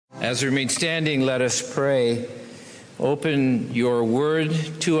As we remain standing, let us pray. Open your word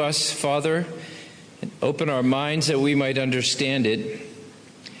to us, Father, and open our minds that we might understand it.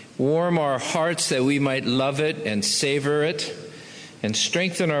 Warm our hearts that we might love it and savor it, and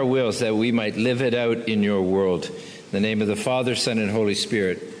strengthen our wills that we might live it out in your world. In the name of the Father, Son, and Holy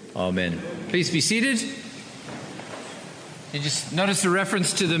Spirit. Amen. Please be seated. You just notice the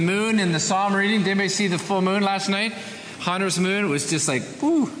reference to the moon in the psalm reading. Did anybody see the full moon last night? Hanur's moon was just like,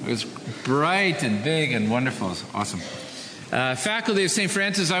 whoo, it was bright and big and wonderful. It was awesome. Faculty of St.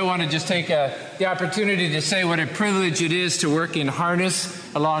 Francis, I want to just take the opportunity to say what a privilege it is to work in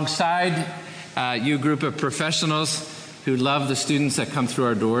Harness alongside you group of professionals who love the students that come through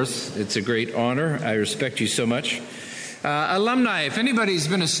our doors. It's a great honor. I respect you so much. Alumni, if anybody's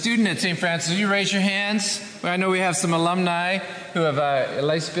been a student at St. Francis, will you raise your hands? I know we have some alumni who have at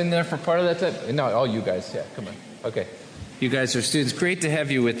least been there for part of that time. No, all you guys. Yeah, come on. Okay. You guys are students. Great to have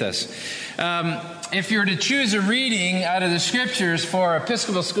you with us. If you were to choose a reading out of the scriptures for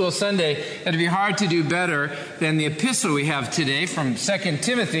Episcopal School Sunday, it'd be hard to do better than the epistle we have today from 2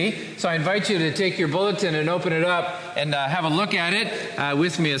 Timothy. So I invite you to take your bulletin and open it up and have a look at it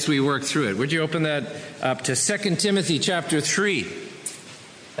with me as we work through it. Would you open that up to 2 Timothy chapter 3?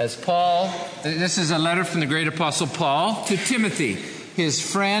 As Paul, this is a letter from the great apostle Paul to Timothy, his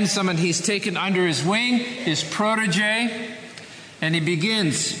friend, someone he's taken under his wing, his protege. And he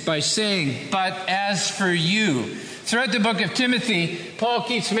begins by saying, but as for you. Throughout the book of Timothy, Paul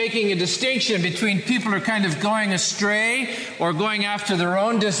keeps making a distinction between people who are kind of going astray or going after their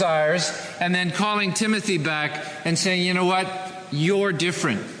own desires, and then calling Timothy back and saying, you know what, you're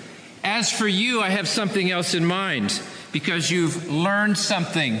different. As for you, I have something else in mind, because you've learned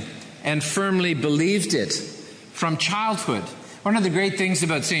something and firmly believed it from childhood. One of the great things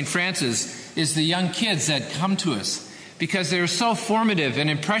about St. Francis is the young kids that come to us, because they're so formative and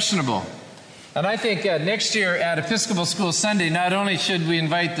impressionable. And I think next year at Episcopal School Sunday, not only should we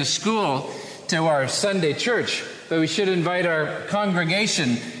invite the school to our Sunday church, but we should invite our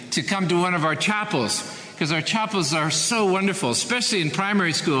congregation to come to one of our chapels, because our chapels are so wonderful, especially in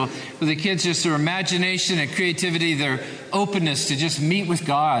primary school, where the kids just their imagination and creativity, their openness to just meet with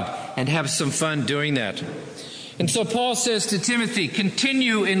God and have some fun doing that. And so Paul says to Timothy,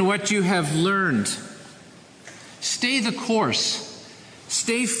 continue in what you have learned. Stay the course.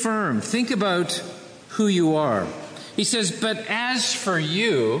 Stay firm. Think about who you are. He says, but as for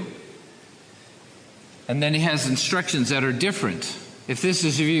you, and then he has instructions that are different. If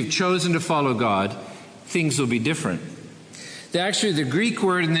you've chosen to follow God, things will be different. Actually, the Greek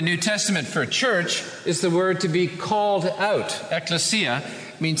word in the New Testament for church is the word to be called out. Ekklesia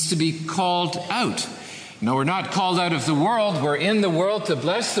means to be called out. No, we're not called out of the world. We're in the world to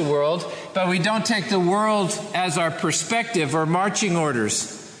bless the world, but we don't take the world as our perspective or marching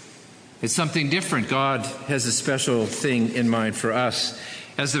orders. It's something different. God has a special thing in mind for us.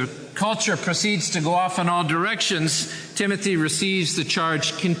 As the culture proceeds to go off in all directions, Timothy receives the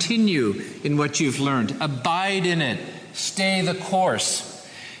charge, continue in what you've learned. Abide in it. Stay the course.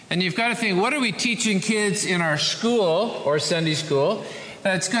 And you've got to think, what are we teaching kids in our school or Sunday school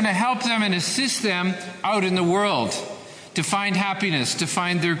that's going to help them and assist them out in the world to find happiness, to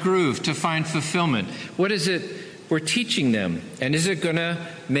find their groove, to find fulfillment? What is it we're teaching them? And is it going to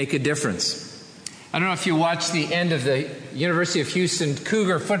make a difference? I don't know if you watched the end of the University of Houston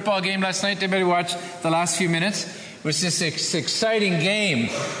Cougar football game last night. Anybody watch the last few minutes? It was just this exciting game.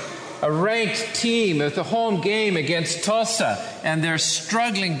 A ranked team with a home game against Tulsa, and they're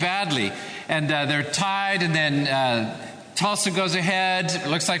struggling badly. And they're tied, and then Tulsa goes ahead. It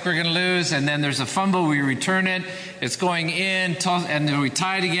looks like we're going to lose, and then there's a fumble. We return it. It's going in, and then we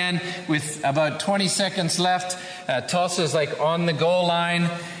tie it again with about 20 seconds left. Tulsa's like on the goal line,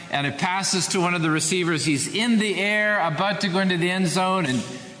 and it passes to one of the receivers. He's in the air, about to go into the end zone, and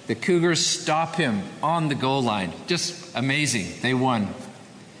the Cougars stop him on the goal line. Just amazing. They won.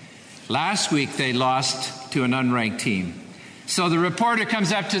 Last week, they lost to an unranked team. So the reporter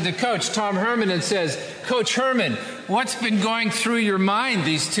comes up to the coach, Tom Herman, and says, Coach Herman, what's been going through your mind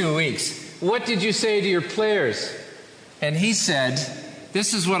these 2 weeks? What did you say to your players? And he said,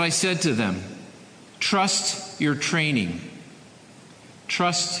 this is what I said to them. Trust your training.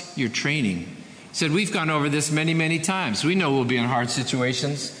 Trust your training. He said, we've gone over this many, many times. We know we'll be in hard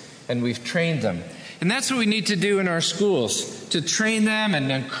situations, and we've trained them. And that's what we need to do in our schools, to train them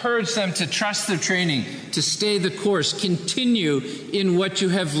and encourage them to trust their training, to stay the course, continue in what you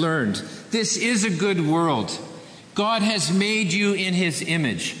have learned. This is a good world. God has made you in his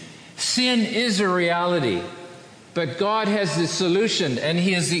image. Sin is a reality, but God has the solution, and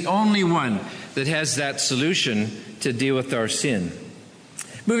he is the only one that has that solution to deal with our sin.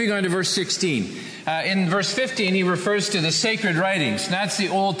 Moving on to verse 16. In verse 15, he refers to the sacred writings. That's the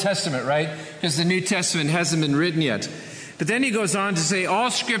Old Testament, right? Because the New Testament hasn't been written yet. But then he goes on to say, all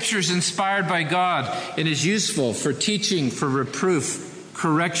Scripture is inspired by God and is useful for teaching, for reproof,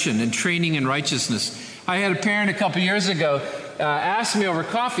 correction, and training in righteousness. I had a parent a couple years ago ask me over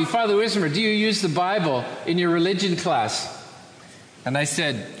coffee, Father Wismer, do you use the Bible in your religion class? And I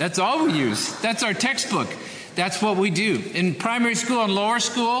said, that's all we use. That's our textbook. That's what we do. In primary school and lower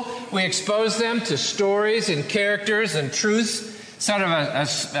school, we expose them to stories and characters and truths, sort of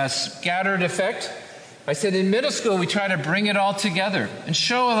a scattered effect. I said in middle school, we try to bring it all together and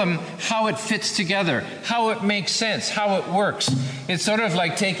show them how it fits together, how it makes sense, how it works. It's sort of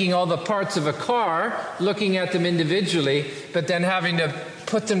like taking all the parts of a car, looking at them individually, but then having to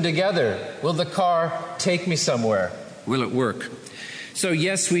put them together. Will the car take me somewhere? Will it work? So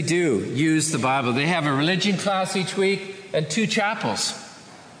yes, we do use the Bible. They have a religion class each week and 2 chapels.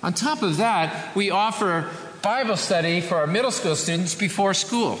 On top of that, we offer Bible study for our middle school students before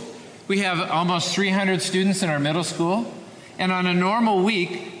school. We have almost 300 students in our middle school. And on a normal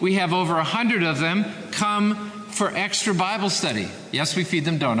week, we have over 100 of them come for extra Bible study. Yes, we feed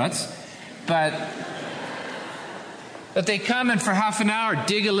them donuts. But they come and for half an hour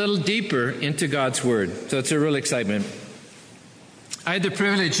dig a little deeper into God's Word. So it's a real excitement. I had the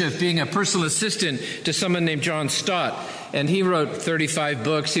privilege of being a personal assistant to someone named John Stott, and he wrote 35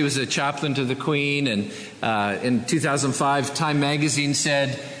 books. He was a chaplain to the Queen, and in 2005, Time magazine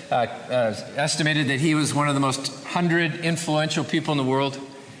said, estimated that he was one of the most 100 influential people in the world.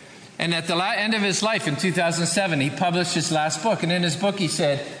 And at the end of his life, in 2007, he published his last book. And in his book, he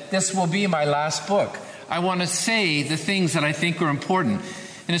said, this will be my last book. I want to say the things that I think are important.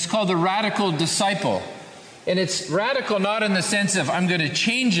 And it's called The Radical Disciple. And it's radical not in the sense of I'm going to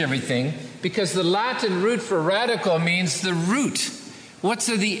change everything, because the Latin root for radical means the root. What's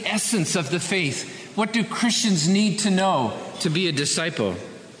the essence of the faith? What do Christians need to know to be a disciple?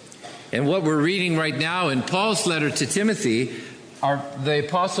 And what we're reading right now in Paul's letter to Timothy are the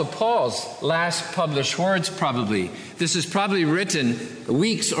Apostle Paul's last published words, probably. This is probably written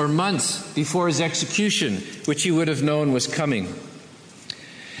weeks or months before his execution, which he would have known was coming.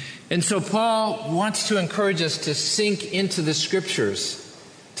 And so Paul wants to encourage us to sink into the Scriptures,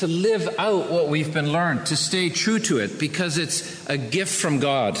 to live out what we've been learned, to stay true to it, because it's a gift from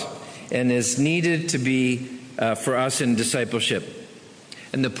God and is needed to be for us in discipleship.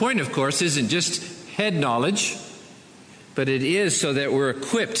 And the point, of course, isn't just head knowledge, but it is so that we're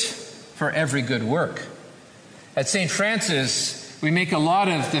equipped for every good work. At St. Francis, we make a lot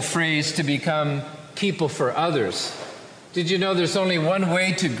of the phrase to become people for others. Did you know there's only one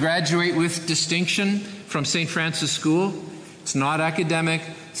way to graduate with distinction from St. Francis School? It's not academic,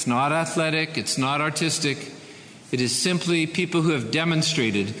 it's not athletic, it's not artistic. It is simply people who have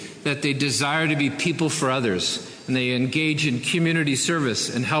demonstrated that they desire to be people for others, and they engage in community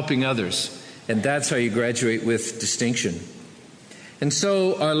service and helping others. And that's how you graduate with distinction. And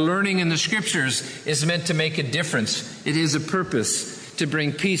so our learning in the Scriptures is meant to make a difference. It is a purpose to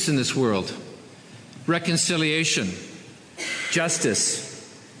bring peace in this world, reconciliation, justice,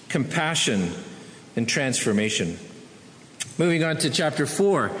 compassion, and transformation. Moving on to chapter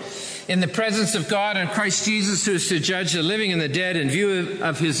 4. In the presence of God and Christ Jesus, who is to judge the living and the dead, in view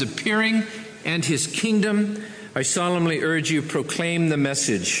of his appearing and his kingdom, I solemnly urge you, proclaim the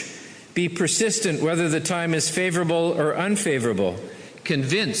message. Be persistent whether the time is favorable or unfavorable.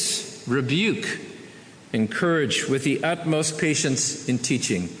 Convince, rebuke, encourage with the utmost patience in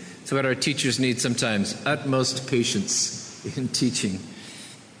teaching. That's what our teachers need sometimes, utmost patience in teaching.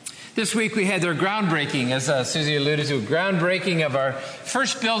 This week we had their groundbreaking, as Susie alluded to, groundbreaking of our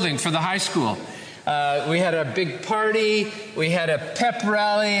first building for the high school. We had a big party, we had a pep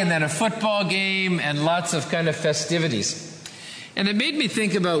rally, and then a football game, and lots of kind of festivities. And it made me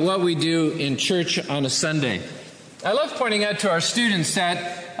think about what we do in church on a Sunday. I love pointing out to our students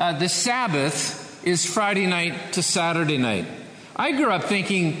that the Sabbath is Friday night to Saturday night. I grew up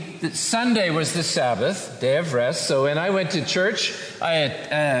thinking that Sunday was the Sabbath, day of rest. So when I went to church, I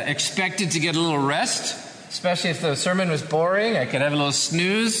expected to get a little rest, especially if the sermon was boring. I could have a little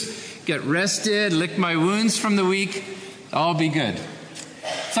snooze, get rested, lick my wounds from the week, all be good.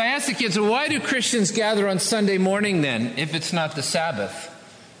 So I asked the kids, well, why do Christians gather on Sunday morning then, if it's not the Sabbath?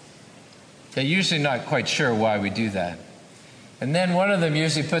 They're usually not quite sure why we do that. And then one of them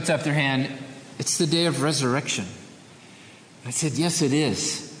usually puts up their hand, it's the day of resurrection. I said, yes, it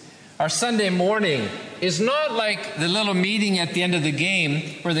is. Our Sunday morning is not like the little meeting at the end of the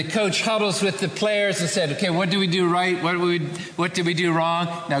game where the coach huddles with the players and said, okay, what do we do right? What did we do wrong?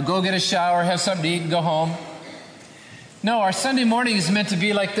 Now go get a shower, have something to eat, and go home. No, our Sunday morning is meant to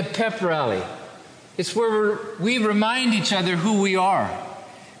be like the pep rally. It's where we remind each other who we are.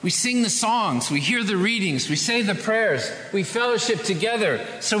 We sing the songs, we hear the readings, we say the prayers, we fellowship together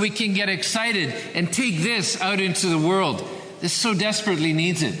so we can get excited and take this out into the world. This so desperately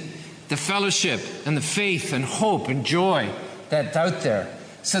needs it. The fellowship and the faith and hope and joy that's out there.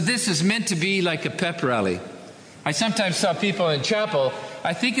 So this is meant to be like a pep rally. I sometimes tell people in chapel,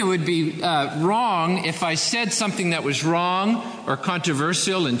 I think it would be wrong if I said something that was wrong or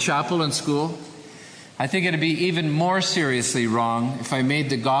controversial in chapel and school. I think it would be even more seriously wrong if I made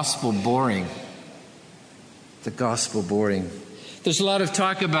the gospel boring. The gospel boring. There's a lot of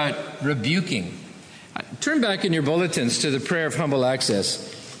talk about rebuking. Turn back in your bulletins to the prayer of humble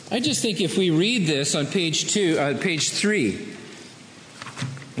access. I just think if we read this on page 2 at the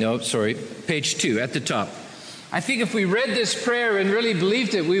top. I think if we read this prayer and really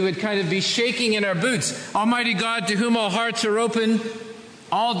believed it, we would kind of be shaking in our boots. Almighty God, to whom all hearts are open,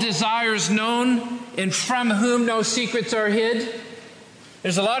 all desires known, and from whom no secrets are hid.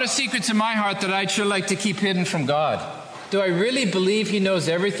 There's a lot of secrets in my heart that I'd sure like to keep hidden from God. Do I really believe he knows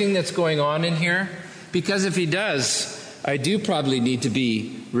everything that's going on in here? Because if he does, I do probably need to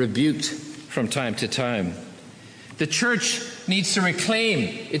be rebuked from time to time. The church needs to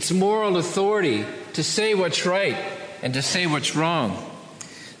reclaim its moral authority to say what's right and to say what's wrong.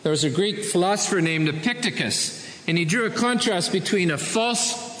 There was a Greek philosopher named Epictetus, and he drew a contrast between a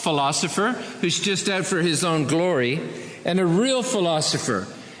false philosopher who's just out for his own glory and a real philosopher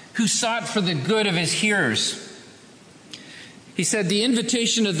who sought for the good of his hearers. He said, the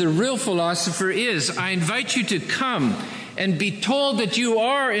invitation of the real philosopher is, I invite you to come and be told that you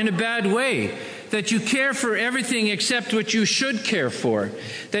are in a bad way, that you care for everything except what you should care for,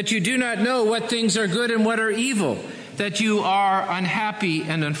 that you do not know what things are good and what are evil, that you are unhappy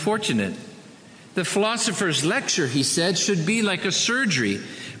and unfortunate. The philosopher's lecture, he said, should be like a surgery.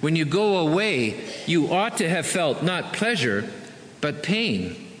 When you go away, you ought to have felt not pleasure, but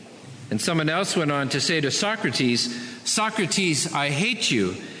pain. And someone else went on to say to Socrates, Socrates, I hate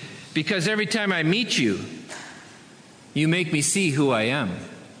you because every time I meet you, you make me see who I am.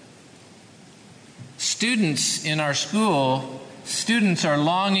 Students in our school, students are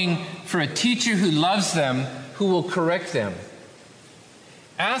longing for a teacher who loves them, who will correct them.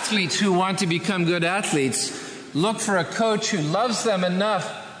 Athletes who want to become good athletes look for a coach who loves them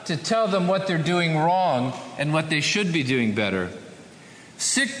enough to tell them what they're doing wrong and what they should be doing better.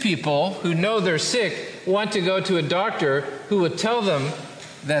 Sick people who know they're sick want to go to a doctor who will tell them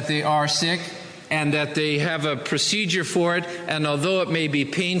that they are sick and that they have a procedure for it, and although it may be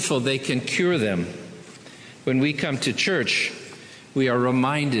painful, they can cure them. When we come to church, we are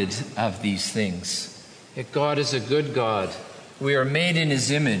reminded of these things. That God is a good God. We are made in his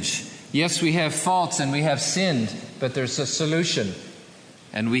image. Yes, we have faults and we have sinned, but there's a solution,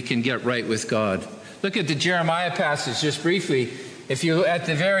 and we can get right with God. Look at the Jeremiah passage just briefly. If you at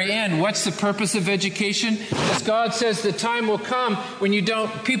the very end, what's the purpose of education? Because God says the time will come when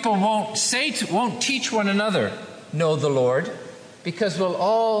people won't teach one another, know the Lord, because we'll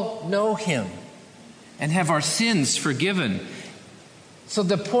all know him and have our sins forgiven. So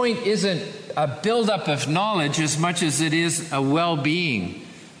the point isn't a buildup of knowledge as much as it is a well-being,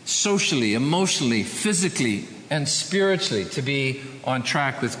 socially, emotionally, physically, and spiritually, to be on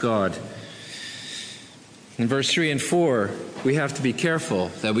track with God. In verse 3 and 4, we have to be careful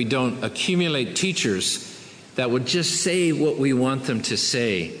that we don't accumulate teachers that would just say what we want them to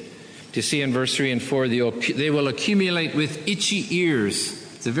say. Do you see in verse 3 and 4, they will accumulate with itchy ears.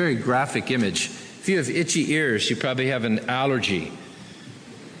 It's a very graphic image. If you have itchy ears, you probably have an allergy.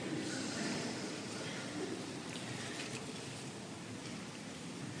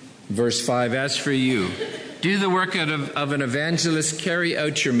 Verse 5, as for you, do the work of an evangelist, carry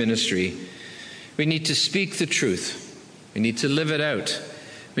out your ministry. We need to speak the truth. We need to live it out.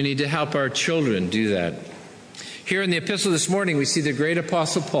 We need to help our children do that. Here in the epistle this morning, we see the great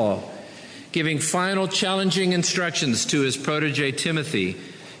apostle Paul giving final challenging instructions to his protege Timothy,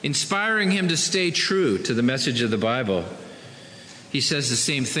 inspiring him to stay true to the message of the Bible. He says the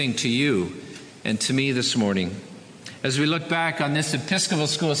same thing to you and to me this morning. As we look back on this Episcopal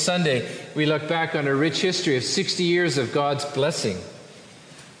School Sunday, we look back on a rich history of 60 years of God's blessing.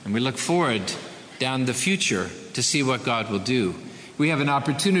 And we look forward down the future to see what God will do. We have an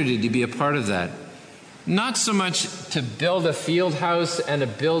opportunity to be a part of that. Not so much to build a field house and a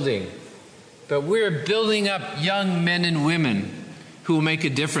building, but we're building up young men and women who will make a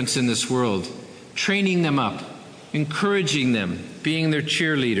difference in this world, training them up, encouraging them, being their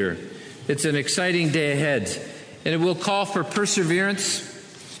cheerleader. It's an exciting day ahead. And it will call for perseverance,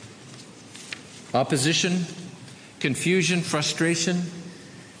 opposition, confusion, frustration,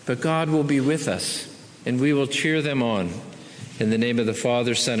 but God will be with us, and we will cheer them on. In the name of the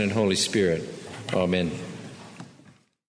Father, Son, and Holy Spirit. Amen.